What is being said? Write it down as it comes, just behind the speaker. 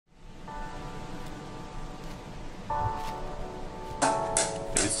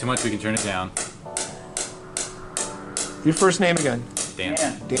too much, we can turn it down. Your first name again? Dan.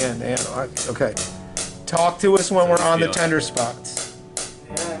 Dan. Okay. Talk to us when we're on the tender spots.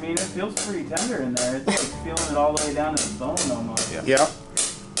 Yeah, I mean, it feels pretty tender in there. It's like feeling it all the way down to the bone almost. Yeah. Yep.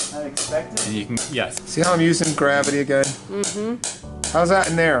 I expect it. And you can, yes. See how I'm using gravity again? How's that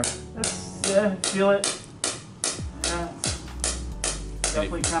in there? Yeah, feel it. Yeah.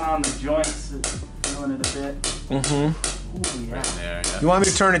 Definitely kind of on the joints, feeling it a bit. Ooh, yeah. Right in there, yeah. You want me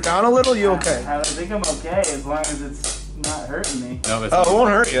to turn it down a little? You okay? I think I'm okay as long as it's not hurting me. No, Oh, it won't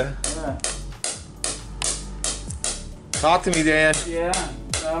hurt you. Yeah. Talk to me, Dan. Yeah,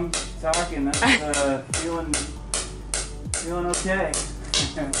 I'm talking. That's feeling okay.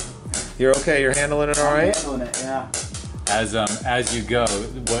 You're okay? You're handling it all right? I'm handling it, yeah. As you go,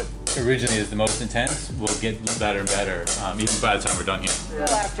 what originally is the most intense will get better and better, even by the time we're done here.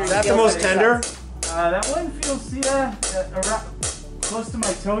 Yeah. Is that the most tender? That one feels, around, close to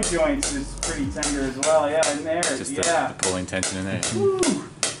my toe joints is pretty tender as well. Yeah, in there. Just yeah. the pulling tension in there. Woo.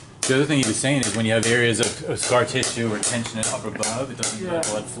 The other thing he was saying is when you have areas of scar tissue or tension up above, it doesn't let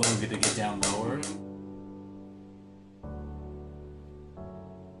blood flow to get down lower.